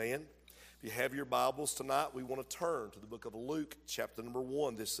If you have your Bibles tonight, we want to turn to the book of Luke, chapter number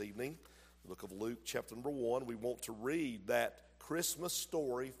 1 this evening. The book of Luke, chapter number 1. We want to read that Christmas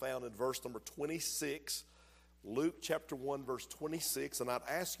story found in verse number 26. Luke, chapter 1, verse 26. And I'd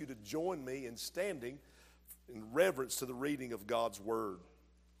ask you to join me in standing in reverence to the reading of God's Word.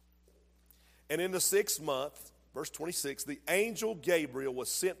 And in the 6th month, verse 26, the angel Gabriel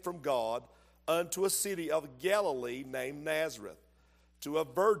was sent from God unto a city of Galilee named Nazareth, to a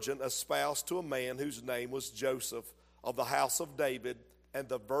virgin espoused to a man whose name was Joseph, of the house of David, and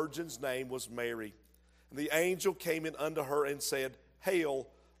the virgin's name was Mary. And the angel came in unto her and said, Hail,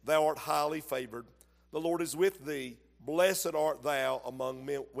 thou art highly favored. The Lord is with thee. Blessed art thou among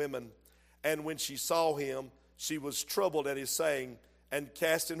women. And when she saw him, she was troubled at his saying, and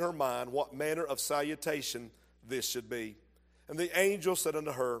cast in her mind what manner of salutation this should be. And the angel said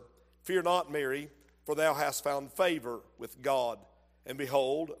unto her, Fear not, Mary, for thou hast found favor with God. And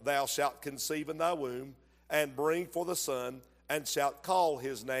behold, thou shalt conceive in thy womb, and bring forth a son, and shalt call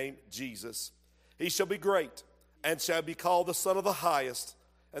his name Jesus. He shall be great, and shall be called the Son of the Highest.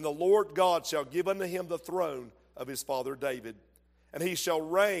 And the Lord God shall give unto him the throne of his father David. And he shall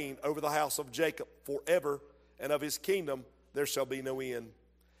reign over the house of Jacob forever, and of his kingdom there shall be no end.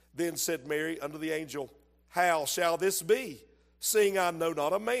 Then said Mary unto the angel, How shall this be, seeing I know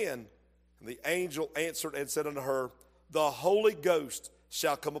not a man? And the angel answered and said unto her, The Holy Ghost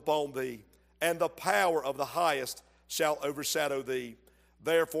shall come upon thee, and the power of the Highest shall overshadow thee.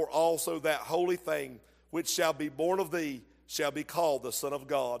 Therefore also that holy thing which shall be born of thee shall be called the Son of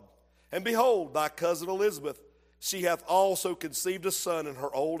God. And behold, thy cousin Elizabeth, she hath also conceived a son in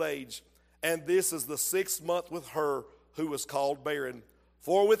her old age, and this is the 6th month with her who was called barren.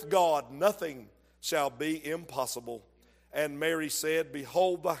 For with God nothing shall be impossible. And Mary said,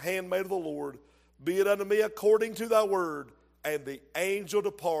 Behold, the handmaid of the Lord, be it unto me according to thy word. And the angel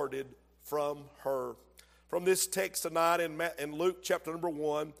departed from her. From this text tonight in Luke chapter number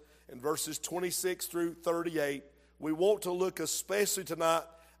 1, in verses 26 through 38, we want to look especially tonight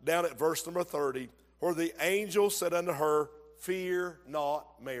down at verse number 30, where the angel said unto her, Fear not,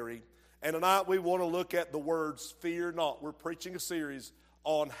 Mary. And tonight we want to look at the words, Fear not. We're preaching a series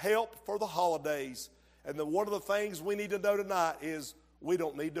on help for the holidays. And one of the things we need to know tonight is we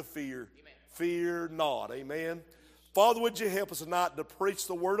don't need to fear. Amen. Fear not. Amen. Father, would you help us tonight to preach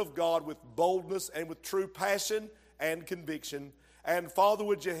the word of God with boldness and with true passion and conviction. And Father,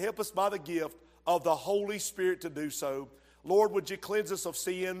 would you help us by the gift of the Holy Spirit to do so. Lord, would you cleanse us of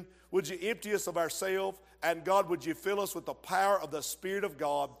sin? Would you empty us of ourselves? And God, would you fill us with the power of the Spirit of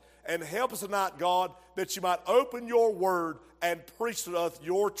God? And help us tonight, God, that you might open your word and preach to us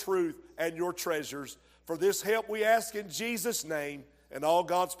your truth and your treasures. For this help we ask in Jesus' name. And all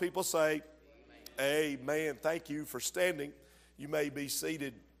God's people say, Amen. Amen. Thank you for standing. You may be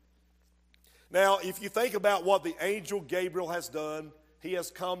seated. Now, if you think about what the angel Gabriel has done, he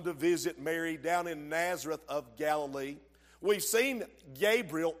has come to visit Mary down in Nazareth of Galilee. We've seen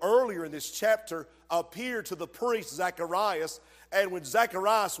Gabriel earlier in this chapter appear to the priest Zacharias, and when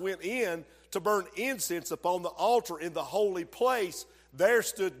Zacharias went in to burn incense upon the altar in the holy place, there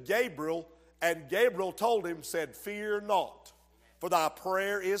stood Gabriel, and Gabriel told him, said, Fear not, for thy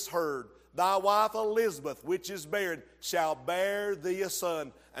prayer is heard. Thy wife Elizabeth, which is barren, shall bear thee a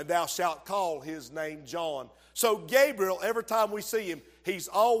son, and thou shalt call his name John. So Gabriel, every time we see him, he's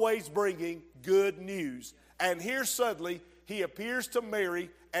always bringing good news. And here suddenly, he appears to Mary,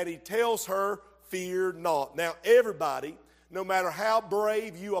 and he tells her, Fear not. Now everybody, no matter how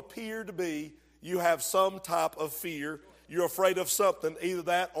brave you appear to be, you have some type of fear. You're afraid of something, either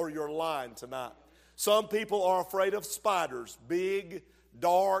that or you're lying tonight. Some people are afraid of spiders, big,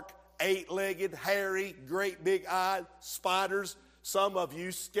 dark, 8-legged, hairy, great big-eyed spiders. Some of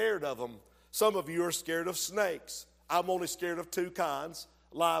you scared of them. Some of you are scared of snakes. I'm only scared of 2 kinds,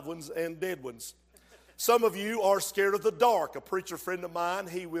 live ones and dead ones. Some of you are scared of the dark. A preacher friend of mine,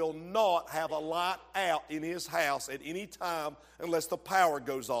 he will not have a light out in his house at any time unless the power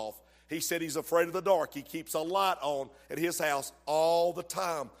goes off. He said he's afraid of the dark. He keeps a light on at his house all the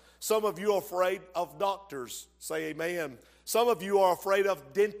time. Some of you are afraid of doctors. Say amen. Some of you are afraid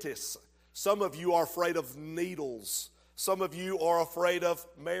of dentists. Some of you are afraid of needles. Some of you are afraid of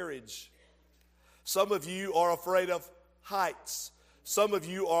marriage. Some of you are afraid of heights. Some of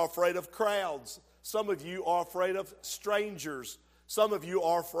you are afraid of crowds. Some of you are afraid of strangers. Some of you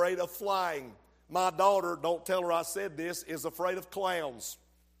are afraid of flying. My daughter, don't tell her I said this, is afraid of clowns.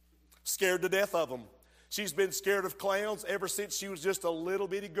 Scared to death of them. She's been scared of clowns ever since she was just a little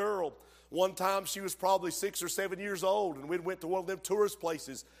bitty girl. One time she was probably 6 or 7 years old, and we went to one of them tourist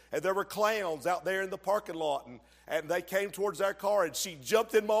places, and there were clowns out there in the parking lot, and they came towards our car, and she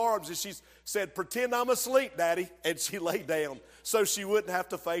jumped in my arms, and she said, "Pretend I'm asleep, Daddy," and she laid down so she wouldn't have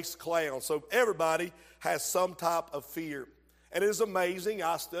to face clowns. So everybody has some type of fear. And it is amazing.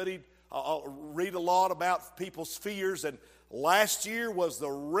 I read a lot about people's fears, and last year was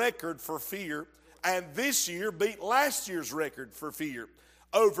the record for fear, and this year beat last year's record for fear.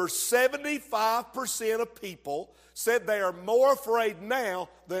 Over 75% of people said they are more afraid now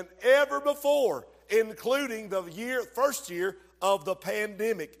than ever before, including the first year of the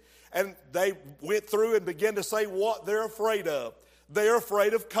pandemic. And they went through and began to say what they're afraid of. They're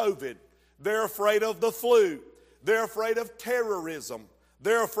afraid of COVID. They're afraid of the flu. They're afraid of terrorism.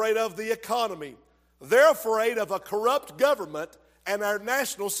 They're afraid of the economy. They're afraid of a corrupt government and our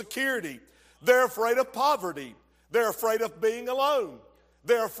national security. They're afraid of poverty. They're afraid of being alone.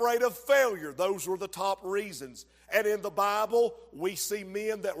 They're afraid of failure. Those were the top reasons. And in the Bible, we see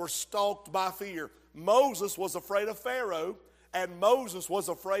men that were stalked by fear. Moses was afraid of Pharaoh, and Moses was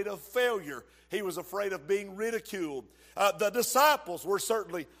afraid of failure. He was afraid of being ridiculed. The disciples were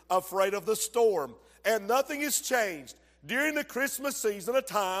certainly afraid of the storm. And nothing has changed. During the Christmas season, a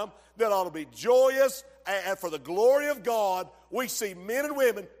time that ought to be joyous and for the glory of God, we see men and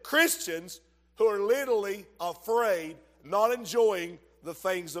women, Christians, who are literally afraid, not enjoying the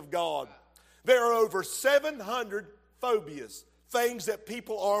things of God. There are over 700 phobias, things that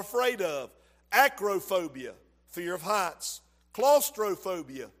people are afraid of. Acrophobia, fear of heights.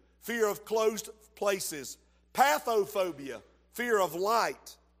 Claustrophobia, fear of closed places. Pathophobia, fear of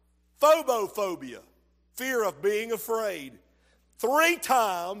light. Phobophobia, fear of being afraid. 3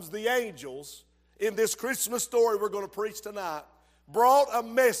 times the angels in this Christmas story we're going to preach tonight brought a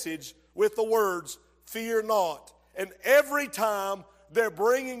message with the words, "Fear not." And every time they're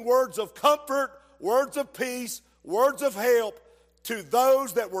bringing words of comfort, words of peace, words of help to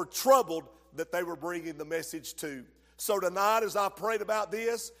those that were troubled that they were bringing the message to. So tonight, as I prayed about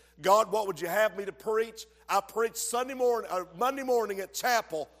this, God, what would you have me to preach? I preached Monday morning at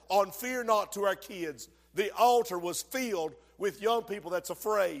chapel on fear not to our kids. The altar was filled with young people that's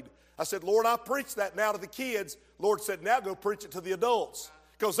afraid. I said, Lord, I preached that now to the kids. Lord said, now go preach it to the adults.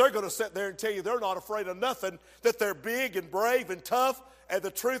 Because they're going to sit there and tell you they're not afraid of nothing, that they're big and brave and tough. And the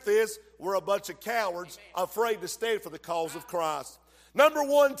truth is, we're a bunch of cowards afraid to stand for the cause of Christ. Number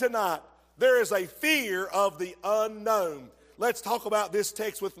 1 tonight, there is a fear of the unknown. Let's talk about this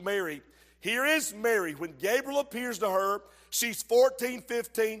text with Mary. Here is Mary. When Gabriel appears to her, she's 14,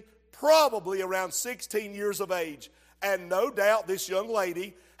 15, probably around 16 years of age. And no doubt this young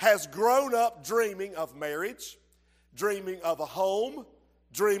lady has grown up dreaming of marriage, dreaming of a home,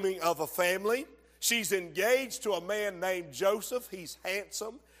 dreaming of a family. She's engaged to a man named Joseph. He's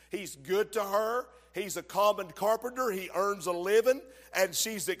handsome. He's good to her. He's a common carpenter. He earns a living, and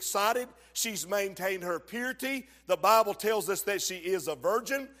she's excited. She's maintained her purity. The Bible tells us that she is a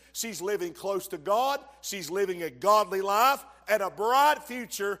virgin. She's living close to God. She's living a godly life, and a bright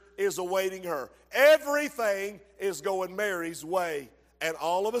future is awaiting her. Everything is going Mary's way. And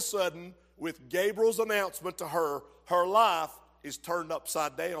all of a sudden, with Gabriel's announcement to her, her life is turned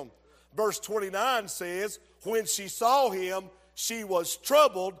upside down. Verse 29 says, when she saw him, she was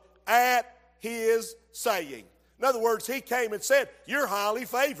troubled at his saying. In other words, he came and said, you're highly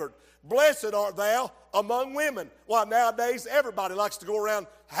favored. Blessed art thou among women. Well, nowadays, everybody likes to go around,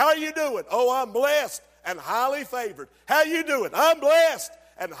 how are you doing? Oh, I'm blessed and highly favored. How you doing? I'm blessed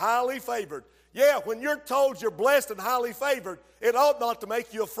and highly favored. Yeah, when you're told you're blessed and highly favored, it ought not to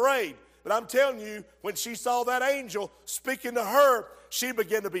make you afraid. But I'm telling you, when she saw that angel speaking to her, she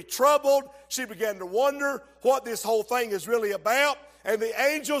began to be troubled. She began to wonder what this whole thing is really about. And the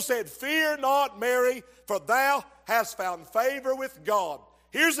angel said, fear not, Mary, for thou hast found favor with God.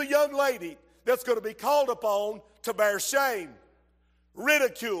 Here's a young lady that's going to be called upon to bear shame,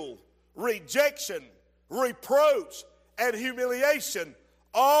 ridicule, rejection, reproach, and humiliation,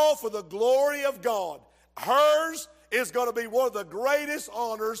 all for the glory of God. Hers is going to be one of the greatest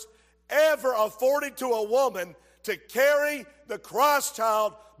honors ever afforded to a woman, to carry the Christ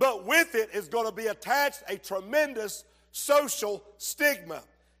child, but with it is going to be attached a tremendous social stigma.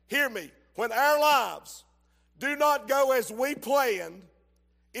 Hear me. When our lives do not go as we planned,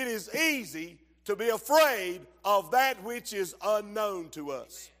 it is easy to be afraid of that which is unknown to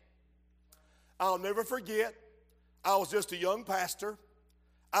us. I'll never forget, I was just a young pastor.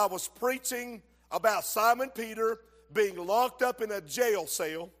 I was preaching about Simon Peter being locked up in a jail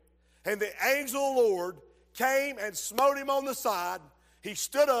cell, and the angel of the Lord came and smote him on the side. He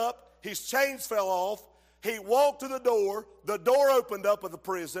stood up, his chains fell off. He walked to the door opened up of the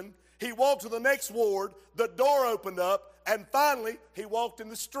prison. He walked to the next ward, the door opened up, and finally he walked in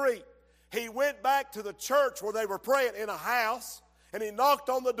the street. He went back to the church where they were praying in a house, and he knocked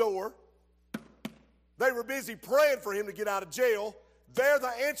on the door. They were busy praying for him to get out of jail. There the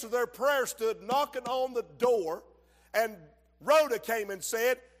answer to their prayer stood knocking on the door, and Rhoda came and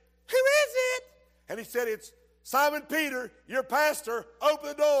said, "Who is it?" And he said, "It's Simon Peter, your pastor. Open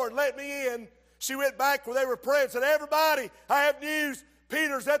the door and let me in." She went back where they were praying and said, "Everybody, I have news.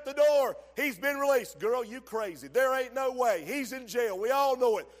 Peter's at the door. He's been released." "Girl, you crazy. There ain't no way. He's in jail. We all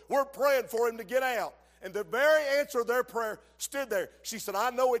know it. We're praying for him to get out." And the very answer of their prayer stood there. She said, "I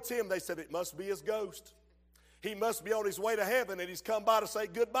know it's him." They said, "It must be his ghost. He must be on his way to heaven, and he's come by to say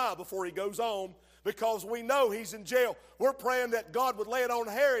goodbye before he goes on, because we know he's in jail." We're praying that God would lay it on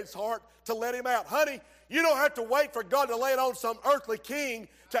Herod's heart to let him out. Honey, you don't have to wait for God to lay it on some earthly king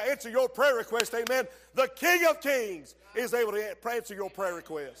to answer your prayer request. Amen. The King of Kings is able to answer your prayer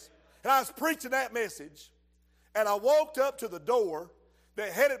request. And I was preaching that message, and I walked up to the door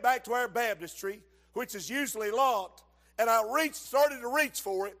that headed back to our baptistry, which is usually locked, and I started to reach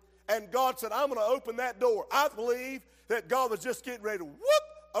for it, and God said, "I'm going to open that door." I believe that God was just getting ready to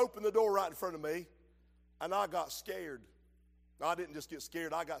open the door right in front of me, and I got scared. I didn't just get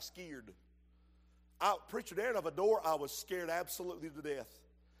scared, I got scared. Preacher, there of a door, I was scared absolutely to death.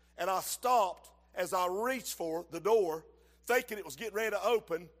 And I stopped as I reached for the door, thinking it was getting ready to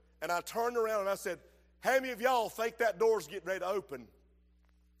open, and I turned around and I said, "How many of y'all think that door's getting ready to open?"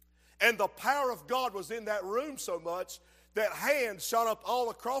 And the power of God was in that room so much that hands shot up all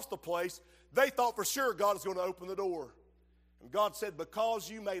across the place. They thought for sure God was going to open the door. And God said, "Because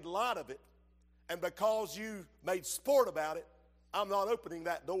you made light of it and because you made sport about it, I'm not opening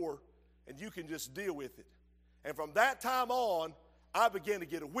that door, and you can just deal with it." And from that time on, I began to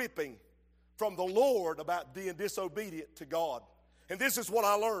get a whipping from the Lord about being disobedient to God. And this is what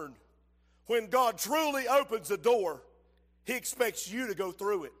I learned. When God truly opens the door, He expects you to go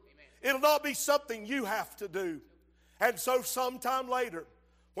through it. Amen. It'll not be something you have to do. And so sometime later,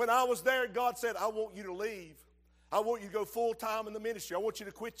 when I was there, God said, "I want you to leave. I want you to go full-time in the ministry. I want you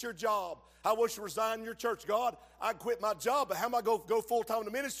to quit your job. I want you to resign your church." "God, I quit my job, but how am I going to go full-time in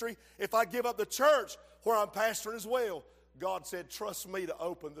the ministry if I give up the church where I'm pastoring as well?" God said, "Trust me to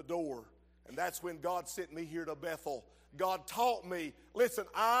open the door." And that's when God sent me here to Bethel. God taught me. Listen,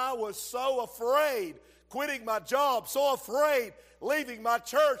 I was so afraid quitting my job, so afraid leaving my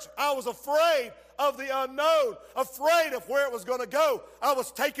church. I was afraid of the unknown, afraid of where it was going to go. I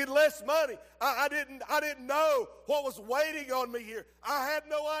was taking less money. I didn't know what was waiting on me here. I had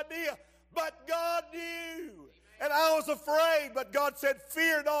no idea, but God knew. And I was afraid, but God said,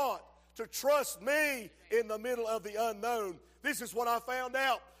 "Fear not, to trust me in the middle of the unknown." This is what I found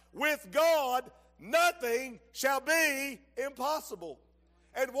out. With God, nothing shall be impossible.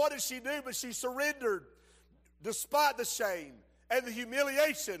 And what did she do? But she surrendered. Despite the shame and the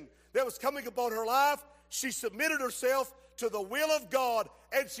humiliation that was coming upon her life, she submitted herself to the will of God,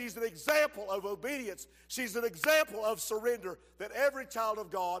 and she's an example of obedience. She's an example of surrender that every child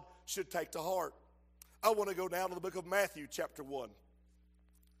of God should take to heart. I want to go now to the book of Matthew chapter 1.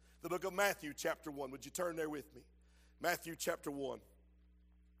 The book of Matthew chapter 1. Would you turn there with me? Matthew chapter 1.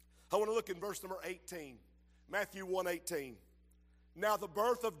 I want to look in verse number 18. Matthew 1:18. "Now the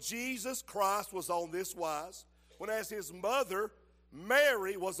birth of Jesus Christ was on this wise, when as his mother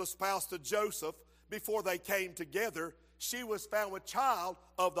Mary was espoused to Joseph, before they came together, she was found with child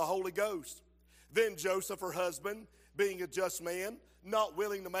of the Holy Ghost. Then Joseph, her husband, being a just man, not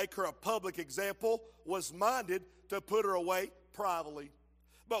willing to make her a public example, was minded to put her away privately.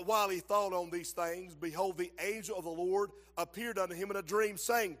 But while he thought on these things, behold, the angel of the Lord appeared unto him in a dream,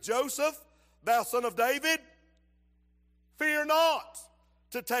 saying, Joseph, thou son of David, fear not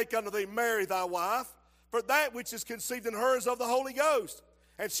to take unto thee Mary thy wife, for that which is conceived in her is of the Holy Ghost.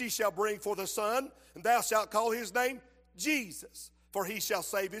 And she shall bring forth a son, and thou shalt call his name Jesus, for he shall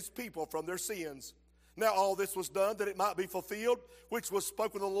save his people from their sins. Now all this was done that it might be fulfilled, which was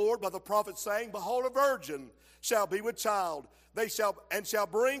spoken of the Lord by the prophet, saying, Behold, a virgin shall be with child, shall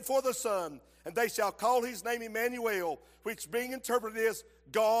bring forth a son, and they shall call his name Emmanuel, which being interpreted is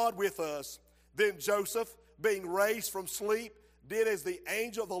God with us. Then Joseph, being raised from sleep, did as the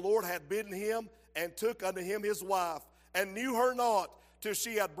angel of the Lord had bidden him, and took unto him his wife, and knew her not, till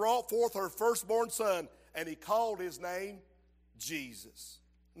she had brought forth her firstborn son, and he called his name Jesus.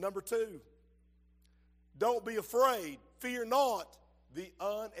 Number 2, don't be afraid. Fear not the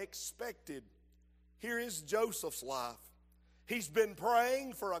unexpected. Here is Joseph's life. He's been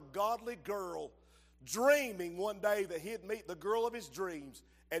praying for a godly girl, dreaming one day that he'd meet the girl of his dreams,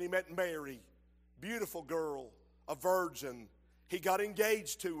 and he met Mary, beautiful girl, a virgin. He got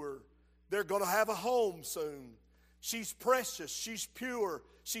engaged to her. They're going to have a home soon. She's precious. She's pure.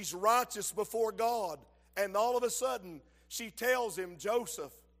 She's righteous before God. And all of a sudden, she tells him,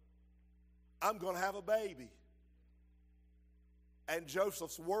 Joseph, I'm going to have a baby. And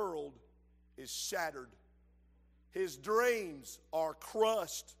Joseph's world is shattered. His dreams are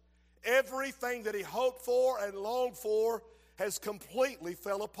crushed. Everything that he hoped for and longed for has completely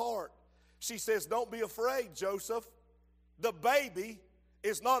fell apart. She says, don't be afraid, Joseph. The baby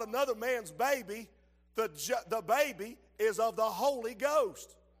is not another man's baby. The baby is of the Holy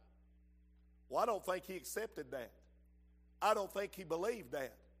Ghost. Well, I don't think he accepted that. I don't think he believed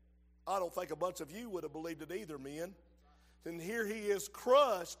that. I don't think a bunch of you would have believed it either, men. And here he is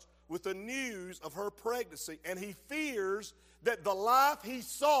crushed with the news of her pregnancy, and he fears that the life he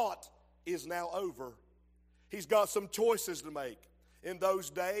sought is now over. He's got some choices to make. In those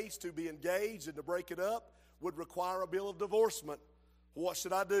days, to be engaged and to break it up would require a bill of divorcement. What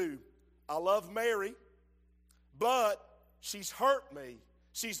should I do? I love Mary, but she's hurt me.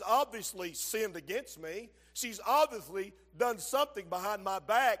 She's obviously sinned against me. She's obviously done something behind my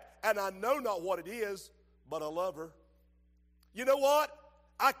back, and I know not what it is, but I love her. You know what?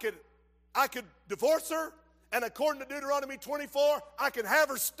 I could divorce her, and according to Deuteronomy 24, I can have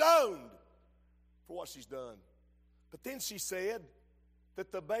her stoned for what she's done. But then she said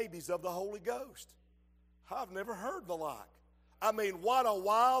that the baby's of the Holy Ghost. I've never heard the like. I mean, what a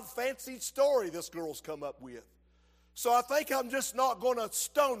wild, fancy story this girl's come up with. So I think I'm just not going to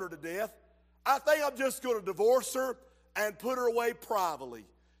stone her to death. I think I'm just going to divorce her and put her away privately.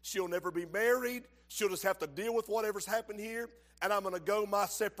 She'll never be married. She'll just have to deal with whatever's happened here, and I'm going to go my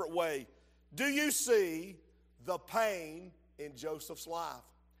separate way. Do you see the pain in Joseph's life?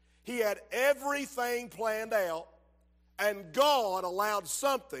 He had everything planned out, and God allowed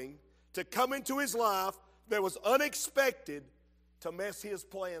something to come into his life that was unexpected to mess his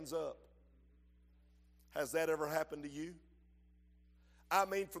plans up. Has that ever happened to you? I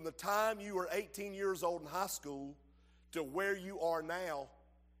mean, from the time you were 18 years old in high school to where you are now,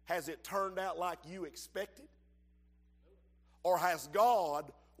 has it turned out like you expected? Or has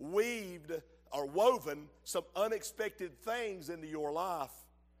God weaved or woven some unexpected things into your life?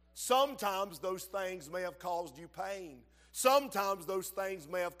 Sometimes those things may have caused you pain. Sometimes those things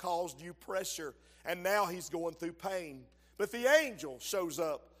may have caused you pressure. And now he's going through pain. But the angel shows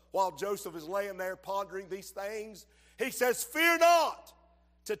up while Joseph is laying there pondering these things. He says, fear not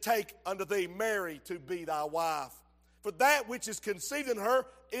to take unto thee Mary to be thy wife. For that which is conceived in her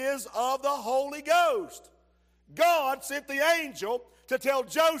is of the Holy Ghost. God sent the angel to tell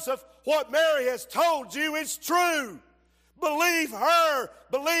Joseph what Mary has told you is true. Believe her.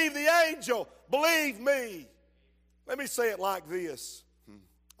 Believe the angel. Believe me. Let me say it like this.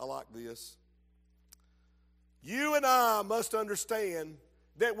 I like this. You and I must understand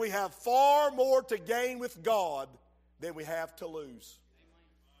that we have far more to gain with God than we have to lose.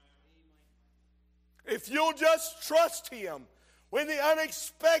 If you'll just trust him when the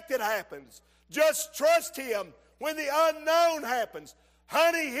unexpected happens, just trust him when the unknown happens,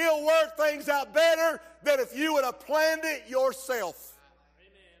 honey, he'll work things out better than if you would have planned it yourself.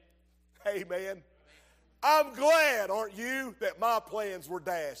 Amen. Amen. I'm glad, aren't you, that my plans were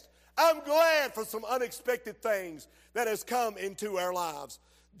dashed. I'm glad for some unexpected things that has come into our lives.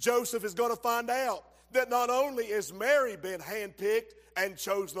 Joseph is going to find out that not only is Mary been handpicked and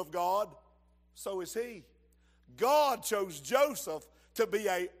chosen of God, so is he. God chose Joseph to be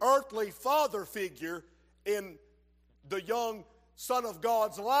an earthly father figure in the young son of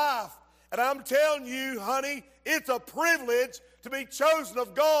God's life. And I'm telling you, honey, it's a privilege to be chosen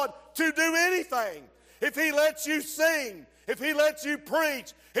of God to do anything. If he lets you sing, if he lets you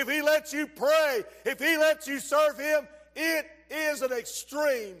preach, if he lets you pray, if he lets you serve him, it is an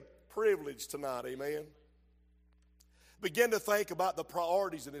extreme privilege tonight, amen? Begin to think about the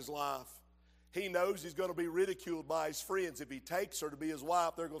priorities in his life. He knows he's going to be ridiculed by his friends. If he takes her to be his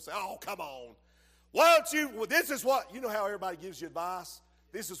wife, they're going to say, oh, come on. Why don't you, well, this is what, you know how everybody gives you advice?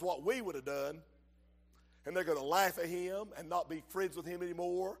 This is what we would have done. And they're going to laugh at him and not be friends with him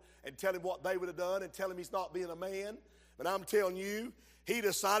anymore and tell him what they would have done and tell him he's not being a man. But I'm telling you, he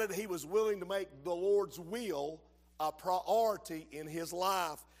decided he was willing to make the Lord's will a priority in his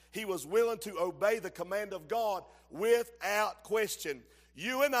life. He was willing to obey the command of God without question.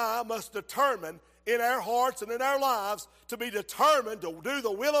 You and I must determine in our hearts and in our lives to be determined to do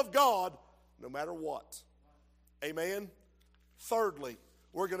the will of God no matter what. Amen? Thirdly,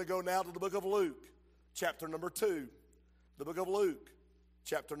 we're going to go now to the book of Luke, chapter number 2. The book of Luke,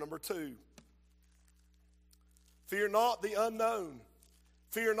 chapter number 2. Fear not the unknown.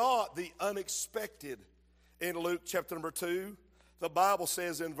 Fear not the unexpected. In Luke chapter number 2, The Bible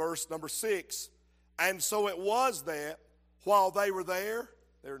says in verse number 6, and so it was that while they were there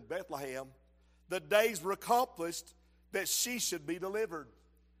in Bethlehem, the days were accomplished that she should be delivered.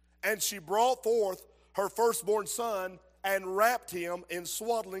 And she brought forth her firstborn son and wrapped him in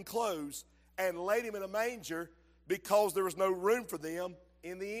swaddling clothes and laid him in a manger because there was no room for them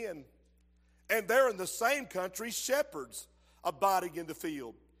in the inn. And there in the same country shepherds abiding in the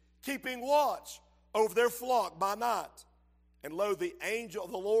field, keeping watch over their flock by night. And lo, the angel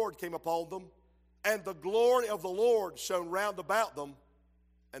of the Lord came upon them, and the glory of the Lord shone round about them,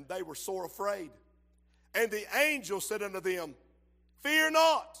 and they were sore afraid. And the angel said unto them, fear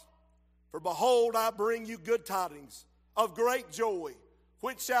not, for behold, I bring you good tidings of great joy,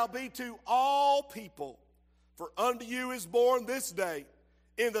 which shall be to all people. For unto you is born this day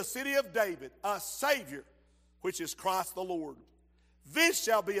in the city of David a Savior, which is Christ the Lord. This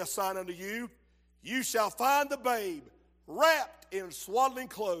shall be a sign unto you. You shall find the babe wrapped in swaddling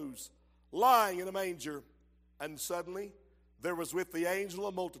clothes, lying in a manger. And suddenly there was with the angel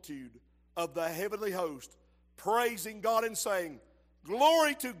a multitude of the heavenly host, praising God and saying,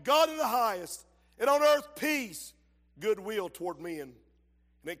 glory to God in the highest, and on earth peace, goodwill toward men.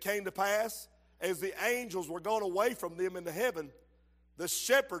 And it came to pass, as the angels were gone away from them into heaven, the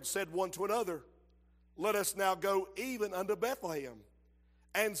shepherds said one to another, let us now go even unto Bethlehem,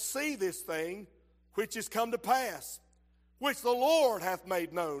 and see this thing which is come to pass, which the Lord hath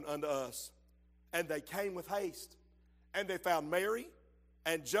made known unto us. And they came with haste, and they found Mary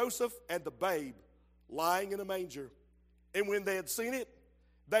and Joseph and the babe lying in a manger. And when they had seen it,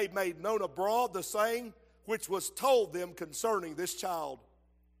 they made known abroad the saying which was told them concerning this child.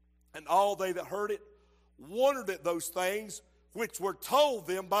 And all they that heard it wondered at those things which were told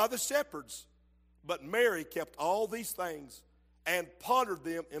them by the shepherds. But Mary kept all these things and pondered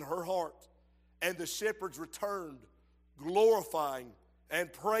them in her heart. And the shepherds returned, glorifying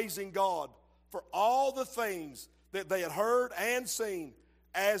and praising God for all the things that they had heard and seen,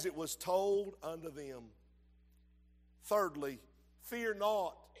 as it was told unto them. Thirdly, fear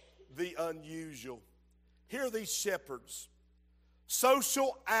not the unusual. Here are these shepherds,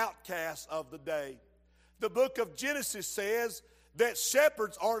 social outcasts of the day. The book of Genesis says that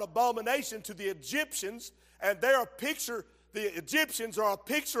shepherds are an abomination to the Egyptians, and they're a picture, the Egyptians are a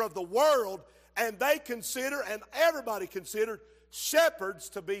picture of the world, and they consider, and everybody considered, shepherds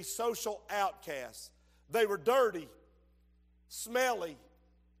to be social outcasts. They were dirty, smelly,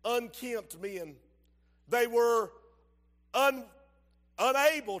 unkempt men. They were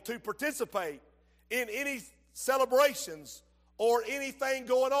unable to participate in any celebrations or anything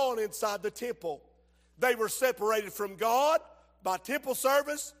going on inside the temple. They were separated from God by temple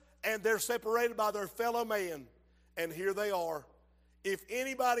service, and they're separated by their fellow man. And here they are. If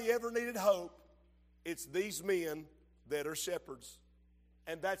anybody ever needed hope, it's these men that are shepherds.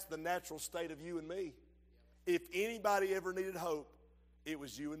 And that's the natural state of you and me. If anybody ever needed hope, it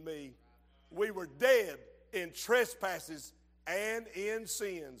was you and me. We were dead in trespasses and in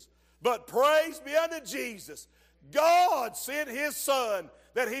sins. But praise be unto Jesus. God sent his Son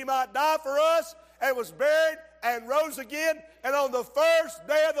that he might die for us, and was buried and rose again. And on the first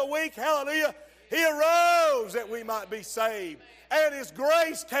day of the week, hallelujah, he arose that we might be saved. And his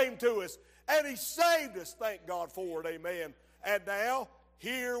grace came to us, and he saved us. Thank God for it, amen. And now,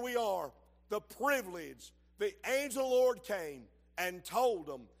 here we are, the privilege. The angel of the Lord came and told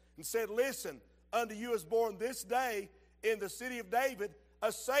them and said, listen, unto you is born this day in the city of David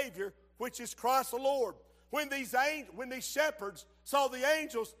a Savior, which is Christ the Lord. When these shepherds saw the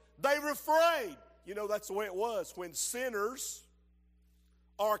angels, they were afraid. You know, that's the way it was. When sinners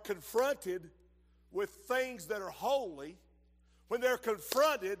are confronted with things that are holy, when they're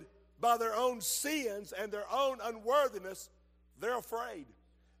confronted by their own sins and their own unworthiness, they're afraid.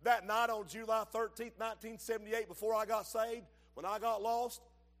 That night on July 13th, 1978, before I got saved, when I got lost,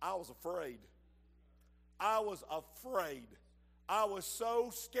 I was afraid. I was afraid. I was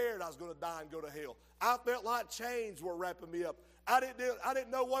so scared I was going to die and go to hell. I felt like chains were wrapping me up. I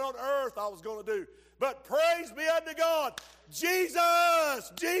didn't know what on earth I was going to do. But praise be unto God.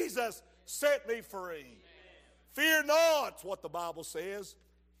 Jesus set me free. Amen. Fear not, what the Bible says.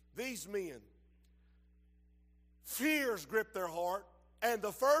 These men, fears gripped their heart. And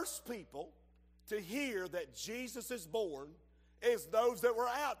the first people to hear that Jesus is born is those that were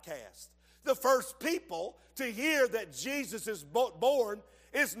outcast. The first people to hear that Jesus is born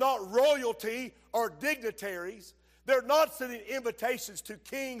is not royalty or dignitaries. They're not sending invitations to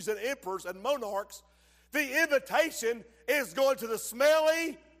kings and emperors and monarchs. The invitation is going to the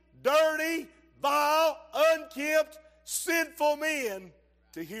smelly, dirty, vile, unkempt, sinful men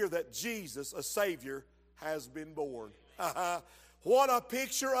to hear that Jesus, a Savior, has been born. What a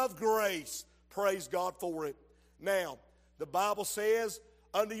picture of grace. Praise God for it. Now, the Bible says,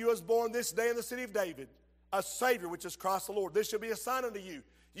 unto you is born this day in the city of David a Savior, which is Christ the Lord. This shall be a sign unto you.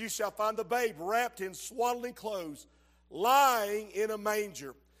 You shall find the babe wrapped in swaddling clothes, lying in a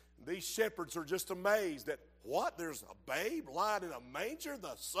manger. These shepherds are just amazed that, what? There's a babe lying in a manger,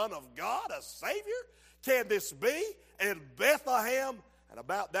 the Son of God, a Savior? Can this be? And in Bethlehem, and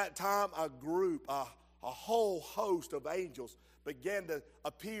about that time, a group, a whole host of angels began to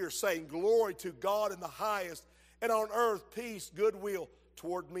appear, saying, glory to God in the highest, and on earth peace, goodwill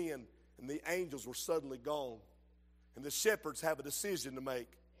toward men. And the angels were suddenly gone. And the shepherds have a decision to make.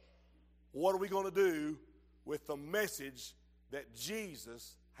 What are we going to do with the message that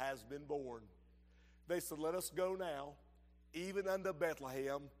Jesus has been born? They said, let us go now, even unto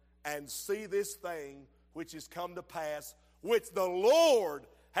Bethlehem, and see this thing which is come to pass, which the Lord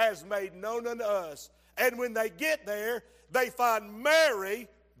has made known unto us. And when they get there, they find Mary,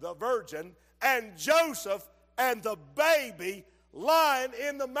 the virgin, and Joseph, and the baby lying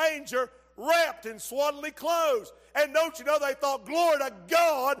in the manger, wrapped in swaddling clothes. And don't you know, they thought, glory to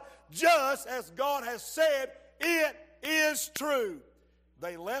God, just as God has said, it is true.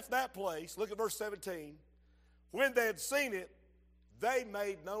 They left that place. Look at verse 17. When they had seen it, they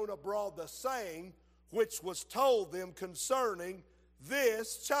made known abroad the saying which was told them concerning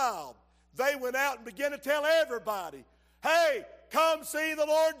this child. They went out and began to tell everybody, hey, come see the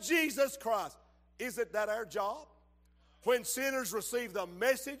Lord Jesus Christ. Isn't that our job? When sinners receive the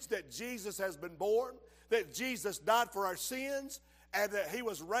message that Jesus has been born, that Jesus died for our sins, and that he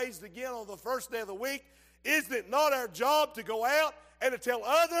was raised again on the first day of the week, isn't it not our job to go out and to tell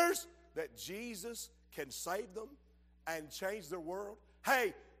others that Jesus can save them and change their world?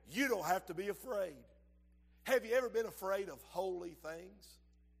 Hey, you don't have to be afraid. Have you ever been afraid of holy things?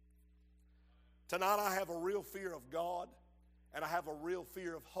 Tonight I have a real fear of God, and I have a real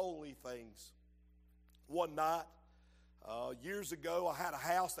fear of holy things. One night, years ago, I had a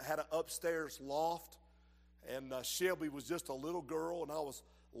house that had an upstairs loft, and Shelby was just a little girl, and I was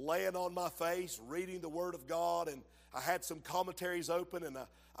laying on my face reading the Word of God, and I had some commentaries open, and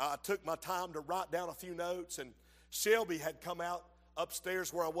I took my time to write down a few notes, and Shelby had come out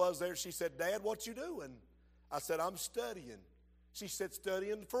upstairs where I was there. She said, Dad, what you doing? I said, I'm studying. She said,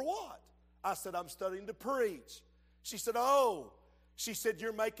 studying for what? I said, I'm studying to preach. She said, oh. She said,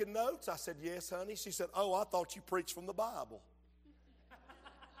 you're making notes? I said, yes, honey. She said, oh, I thought you preached from the Bible.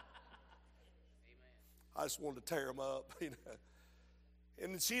 I just wanted to tear them up, you know.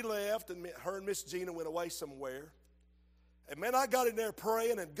 And then she left, and her and Miss Gina went away somewhere. And man, I got in there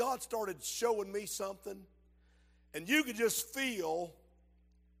praying, and God started showing me something. And you could just feel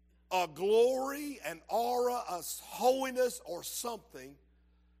a glory, an aura, a holiness or something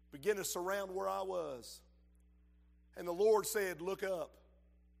begin to surround where I was. And the Lord said, look up.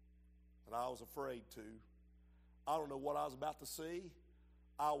 And I was afraid to. I don't know what I was about to see.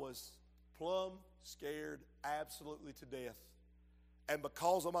 I was plumb scared absolutely to death. And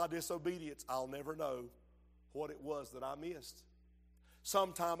because of my disobedience, I'll never know what it was that I missed.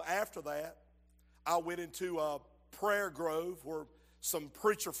 Sometime after that, I went into a prayer grove where some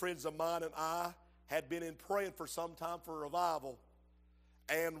preacher friends of mine and I had been in praying for some time for revival.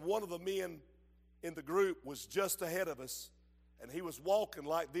 And one of the men in the group was just ahead of us, and he was walking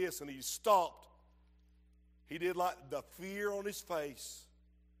like this, and he stopped. He did like the fear on his face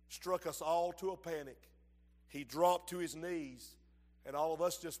struck us all to a panic. He dropped to his knees, and all of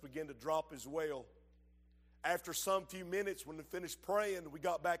us just began to drop as well. After some few minutes, when we finished praying, we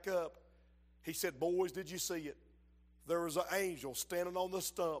got back up. He said, boys, did you see it? There was an angel standing on the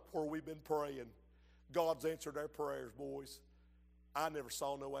stump where we've been praying. God's answered our prayers, boys. I never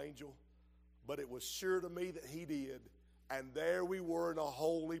saw no angel, but it was sure to me that he did. And there we were in a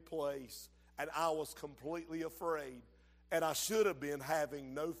holy place, and I was completely afraid, and I should have been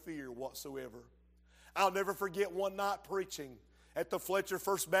having no fear whatsoever. I'll never forget one night preaching at the Fletcher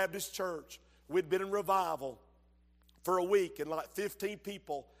First Baptist Church. We'd been in revival for a week, and like 15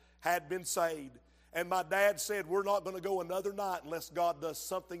 people had been saved. And my dad said, we're not going to go another night unless God does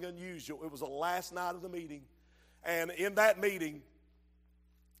something unusual. It was the last night of the meeting. And in that meeting,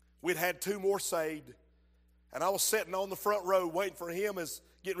 we'd had 2 more saved. And I was sitting on the front row waiting for him as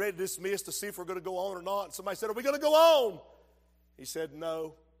getting ready to dismiss to see if we're going to go on or not. And somebody said, are we going to go on? He said,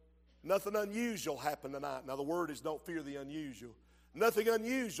 no. Nothing unusual happened tonight. Now the word is don't fear the unusual. Nothing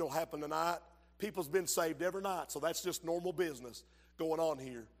unusual happened tonight. People's been saved every night. So that's just normal business going on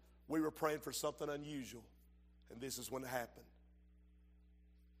here. We were praying for something unusual. And this is when it happened.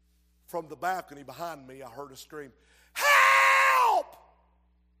 From the balcony behind me, I heard a scream, help!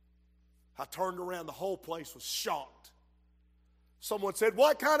 I turned around. The whole place was shocked. Someone said,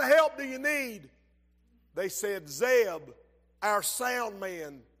 what kind of help do you need? They said, Zeb, our sound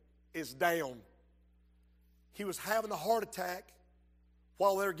man, is down. He was having a heart attack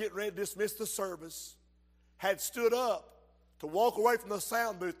while they were getting ready to dismiss the service, had stood up to walk away from the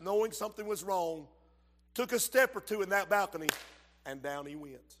sound booth knowing something was wrong, took a step or two in that balcony, and down he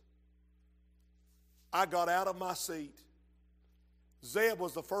went. I got out of my seat. Zeb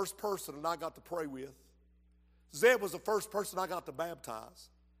was the first person that I got to pray with. Zeb was the first person I got to baptize.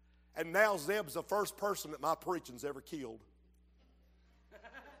 And now Zeb's the first person that my preaching's ever killed.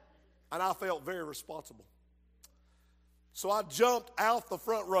 And I felt very responsible. So I jumped out the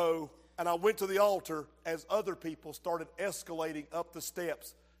front row and I went to the altar as other people started escalating up the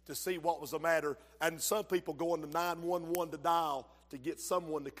steps to see what was the matter. And some people going to 911 to dial to get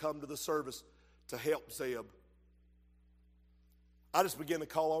someone to come to the service to help Zeb. I just began to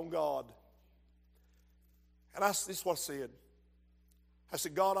call on God. And this is what I said. I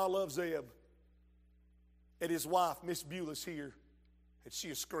said, God, I love Zeb. And his wife, Miss Beulah's here. And she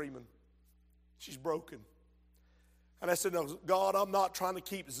is screaming. She's broken. And I said, no, God, I'm not trying to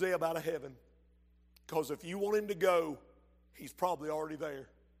keep Zeb out of heaven. Because if you want him to go, he's probably already there.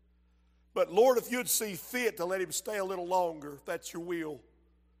 But Lord, if you'd see fit to let him stay a little longer, if that's your will,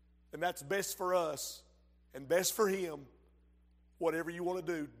 and that's best for us and best for him, whatever you want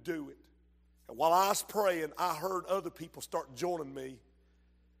to do it. And while I was praying, I heard other people start joining me.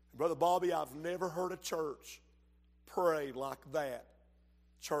 And Brother Bobby, I've never heard a church pray like that.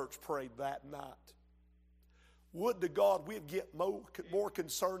 Church prayed that night. Would to God we'd get more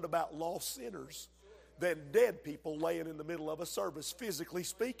concerned about lost sinners than dead people laying in the middle of a service, physically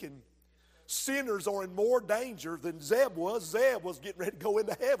speaking. Sinners are in more danger than Zeb was. Zeb was getting ready to go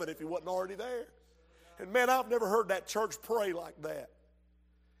into heaven if he wasn't already there. And man, I've never heard that church pray like that.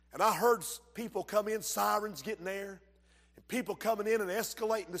 And I heard people come in, sirens getting there, and people coming in and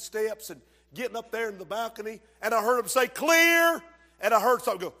escalating the steps and getting up there in the balcony. And I heard them say, clear. And I heard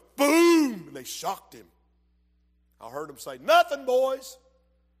something go, boom, and they shocked him. I heard them say, nothing, boys.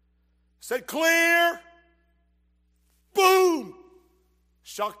 I said, clear. Boom.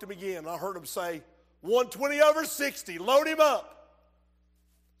 Shocked him again. I heard him say, 120 over 60, load him up.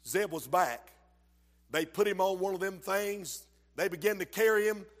 Zeb was back. They put him on one of them things. They began to carry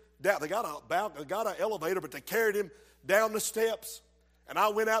him down. They got an elevator, but they carried him down the steps. And I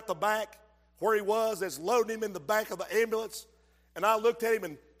went out the back where he was, as loading him in the back of the ambulance. And I looked at him,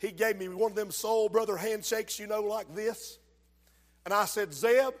 and he gave me one of them soul brother handshakes, like this. And I said,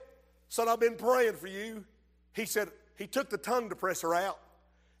 Zeb, son, I've been praying for you. He said, he took the tongue depressor out.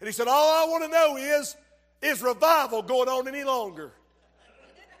 And he said, all I want to know is revival going on any longer?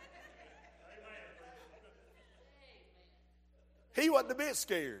 He wasn't a bit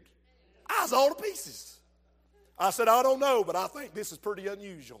scared. I was all to pieces. I said, I don't know, but I think this is pretty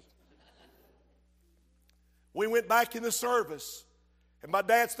unusual. We went back in the service, and my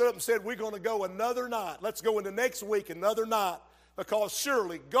dad stood up and said, we're going to go another night. Let's go into next week another night, because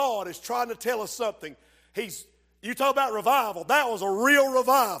surely God is trying to tell us something. You talk about revival. That was a real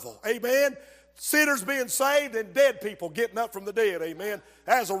revival. Amen. Sinners being saved and dead people getting up from the dead. Amen.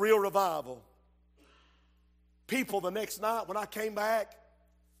 That's a real revival. People the next night when I came back,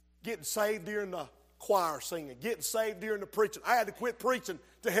 getting saved during the choir singing, getting saved during the preaching. I had to quit preaching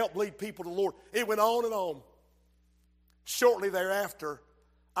to help lead people to the Lord. It went on and on. Shortly thereafter,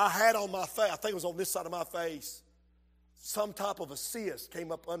 I had on my face, I think it was on this side of my face, some type of a cyst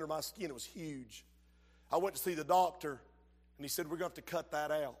came up under my skin. It was huge. I went to see the doctor, and he said, we're going to have to cut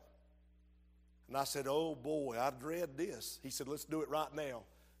that out. And I said, oh boy, I dread this. He said, let's do it right now.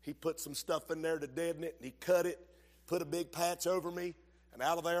 He put some stuff in there to deaden it, and he cut it, put a big patch over me, and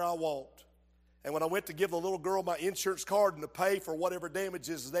out of there I walked. And when I went to give the little girl my insurance card and to pay for whatever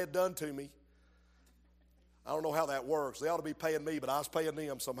damages they'd done to me, I don't know how that works. They ought to be paying me, but I was paying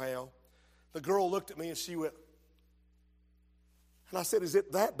them somehow. The girl looked at me and she went, and I said, is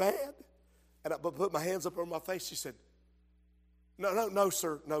it that bad? And I put my hands up over my face. She said, no,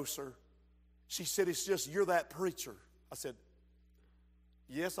 sir. She said, it's just you're that preacher. I said,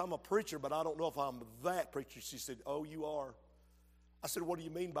 yes, I'm a preacher, but I don't know if I'm that preacher. She said, oh, you are. I said, what do you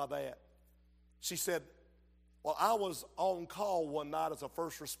mean by that? She said, well, I was on call one night as a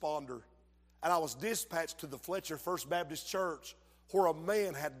first responder, and I was dispatched to the Fletcher First Baptist Church where a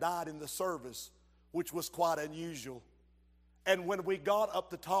man had died in the service, which was quite unusual. And when we got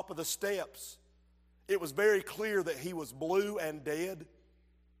up the top of the steps, it was very clear that he was blue and dead,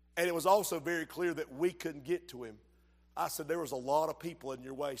 and it was also very clear that we couldn't get to him. I said, there was a lot of people in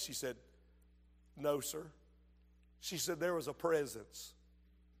your way. She said, no, sir. She said, there was a presence,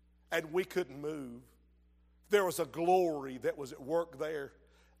 and we couldn't move. There was a glory that was at work there.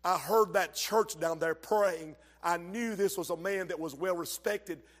 I heard that church down there praying. I knew this was a man that was well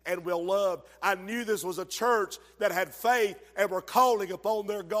respected and well loved. I knew this was a church that had faith and were calling upon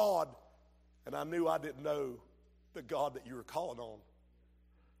their God. And I knew I didn't know the God that you were calling on.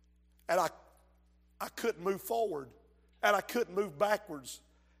 And I couldn't move forward. And I couldn't move backwards.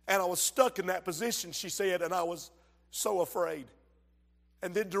 And I was stuck in that position, she said, and I was so afraid.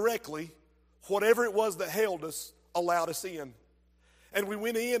 And then directly, whatever it was that held us allowed us in. And we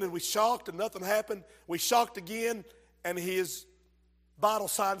went in and we shocked and nothing happened. We shocked again and his vital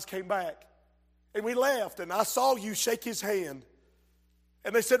signs came back. And we left and I saw you shake his hand.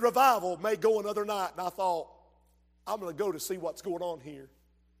 And they said revival may go another night. And I thought, I'm going to go to see what's going on here.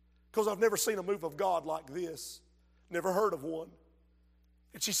 Because I've never seen a move of God like this. Never heard of one.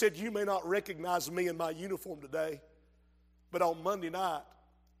 And she said, you may not recognize me in my uniform today. But on Monday night,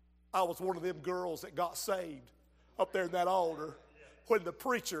 I was one of them girls that got saved up there in that altar when the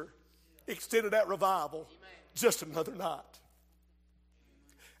preacher extended that revival just another night.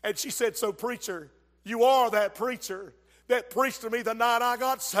 And she said, so preacher, you are that preacher that preached to me the night I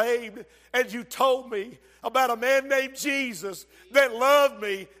got saved, and you told me about a man named Jesus that loved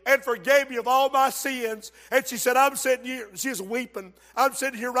me and forgave me of all my sins. And she said, I'm sitting here, she's weeping, I'm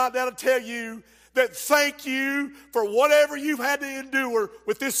sitting here right now to tell you that thank you for whatever you've had to endure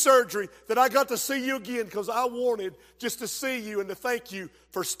with this surgery, that I got to see you again because I wanted just to see you and to thank you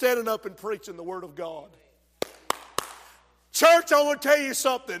for standing up and preaching the Word of God. Church, I want to tell you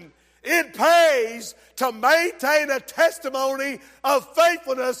something. It pays to maintain a testimony of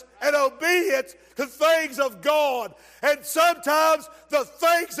faithfulness and obedience to things of God. And sometimes the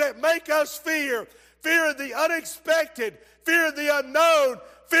things that make us fear the unexpected, fearing the unknown,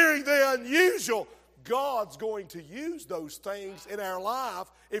 fearing the unusual, God's going to use those things in our life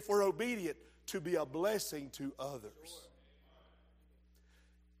if we're obedient to be a blessing to others.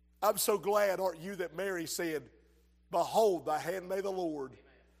 I'm so glad, aren't you, that Mary said, behold, thy handmaid of the Lord.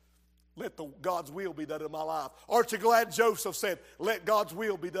 Let God's will be done in my life. Aren't you glad Joseph said, let God's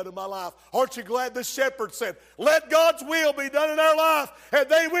will be done in my life? Aren't you glad the shepherd said, let God's will be done in our life? And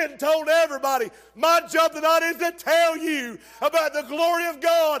they went and told everybody, my job tonight is to tell you about the glory of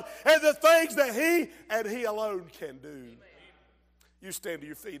God and the things that He and He alone can do. You stand to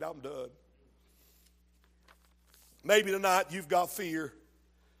your feet. I'm done. Maybe tonight you've got fear.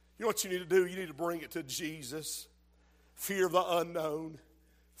 You know what you need to do? You need to bring it to Jesus. Fear of the unknown.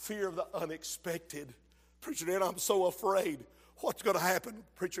 Fear of the unexpected. Preacher Darren, I'm so afraid. What's going to happen?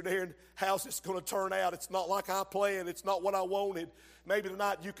 Preacher Darren, how's this going to turn out? It's not like I planned. It's not what I wanted. Maybe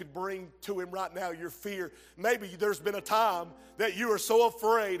tonight you could bring to Him right now your fear. Maybe there's been a time that you are so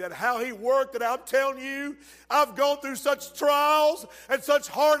afraid and how He worked that I'm telling you, I've gone through such trials and such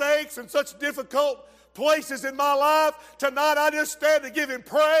heartaches and such difficult places in my life. Tonight I just stand to give Him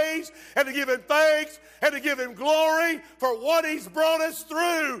praise and to give Him thanks and to give Him glory for what He's brought us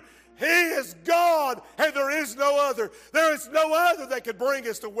through. He is God and there is no other. There is no other that could bring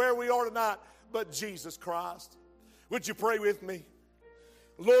us to where we are tonight but Jesus Christ. Would you pray with me?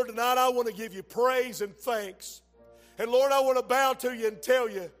 Lord, tonight I want to give You praise and thanks. And Lord, I want to bow to You and tell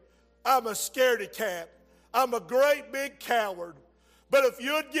You I'm a scaredy cat. I'm a great big coward. But if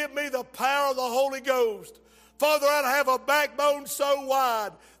You'd give me the power of the Holy Ghost, Father, I'd have a backbone so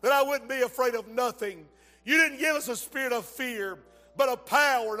wide that I wouldn't be afraid of nothing. You didn't give us a spirit of fear, but of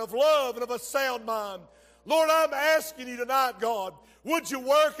power and of love and of a sound mind. Lord, I'm asking You tonight, God, would You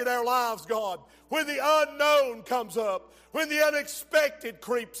work in our lives, God, when the unknown comes up, when the unexpected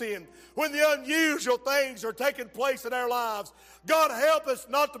creeps in, when the unusual things are taking place in our lives. God, help us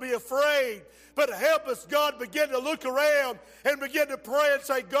not to be afraid, but help us, God, begin to look around and begin to pray and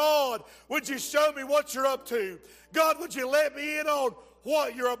say, God, would You show me what You're up to? God, would You let me in on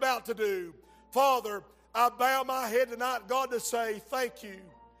what You're about to do? Father, I bow my head tonight, God, to say thank You,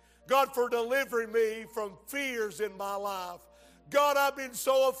 God, for delivering me from fears in my life. God, I've been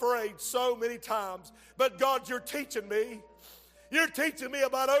so afraid so many times, but God, You're teaching me. You're teaching me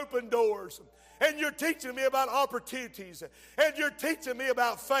about open doors. And You're teaching me about opportunities. And You're teaching me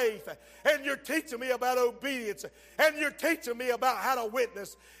about faith. And You're teaching me about obedience. And You're teaching me about how to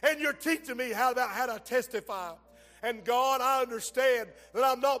witness. And You're teaching me about how to testify. And God, I understand that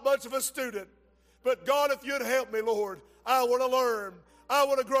I'm not much of a student. But God, if You'd help me, Lord, I want to learn. I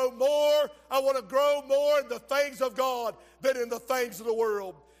want to grow more. I want to grow more in the things of God than in the things of the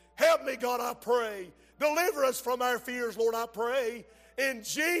world. Help me, God, I pray. Deliver us from our fears, Lord, I pray. In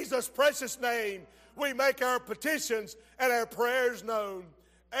Jesus' precious name, we make our petitions and our prayers known.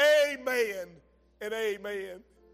 Amen and amen.